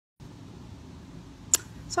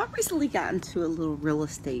So I recently got into a little real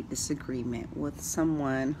estate disagreement with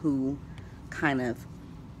someone who kind of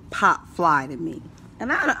pop fly to me.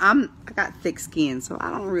 And I got thick skin, so I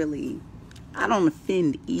don't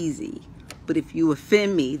offend easy. But if you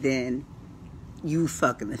offend me, then you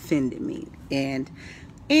fucking offended me. And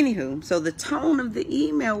anywho, so the tone of the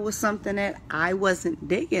email was something that I wasn't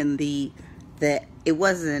digging. That it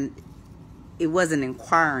wasn't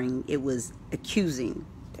inquiring, it was accusing.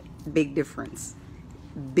 Big difference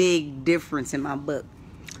in my book.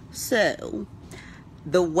 So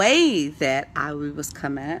the way that I was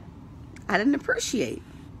come at, I didn't appreciate.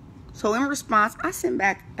 So in response, I sent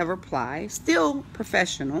back a reply, still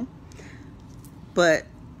professional, but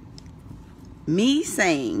me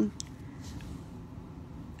saying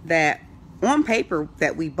that on paper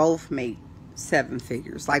that we both make 7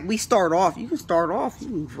 figures. Like you can start off, you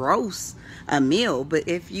can gross a meal, but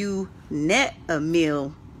if you net a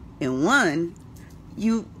meal in one,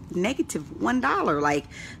 you negative $1. Like,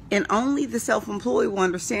 and only the self-employed will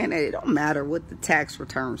understand that it don't matter what the tax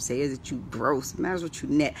return says that you gross, it matters what you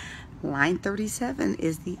net. Line 37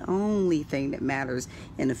 is the only thing that matters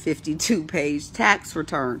in a 52-page tax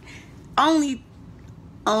return. Only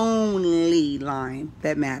line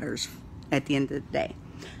that matters at the end of the day.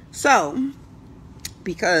 So,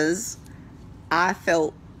 because I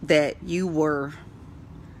felt that you were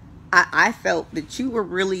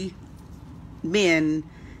really being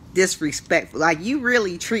disrespectful. Like, you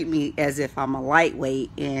really treat me as if I'm a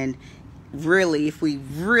lightweight, and really, if we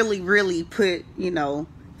really put,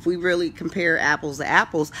 if we really compare apples to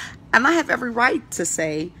apples, and I have every right to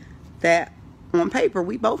say that on paper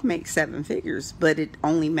we both make 7 figures, but it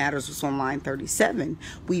only matters what's on line 37.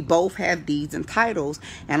 We both have deeds and titles,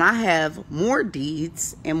 and I have more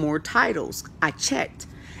deeds and more titles. I checked.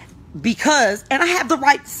 Because, and I have the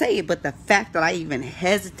right to say it, but the fact that I even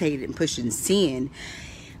hesitated in pushing sin,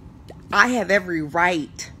 I have every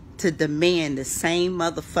right to demand the same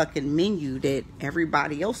motherfucking menu that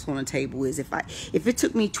everybody else on the table is. If it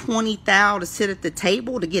took me 20,000 to sit at the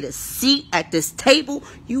table, to get a seat at this table,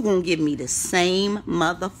 you gonna give me the same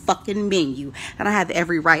motherfucking menu. And I have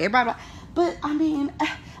every right. Everybody, but I mean,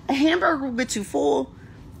 a hamburger will get you full.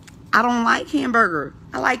 I don't like hamburger.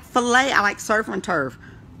 I like filet. I like surf and turf.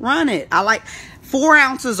 Run it. I like 4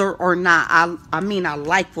 ounces or not. I mean, I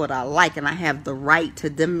like what I like, and I have the right to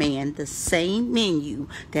demand the same menu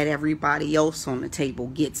that everybody else on the table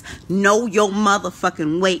gets. Know your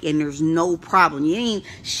motherfucking weight, and there's no problem. You ain't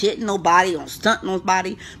shitting nobody, don't stunt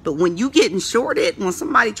nobody. But when you getting shorted, when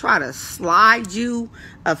somebody try to slide you,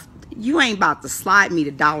 you ain't about to slide me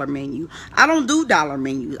the dollar menu. I don't do dollar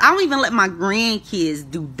menus. I don't even let my grandkids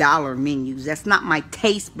do dollar menus. That's not my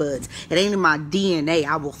taste buds. It ain't in my DNA.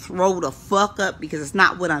 I will throw the fuck up because it's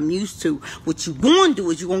not what I'm used to. What you gonna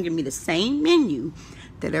do is you gonna give me the same menu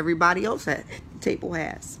that everybody else at the table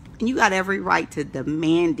has. And you got every right to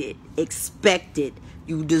demand it, expect it.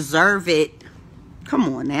 You deserve it.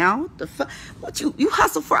 Come on now. The fuck? What you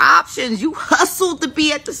hustle for options. You hustle to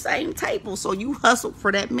be at the same table, so you hustle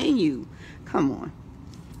for that menu. Come on.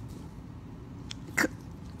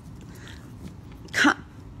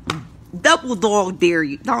 Double dog dare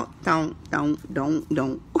you. Don't.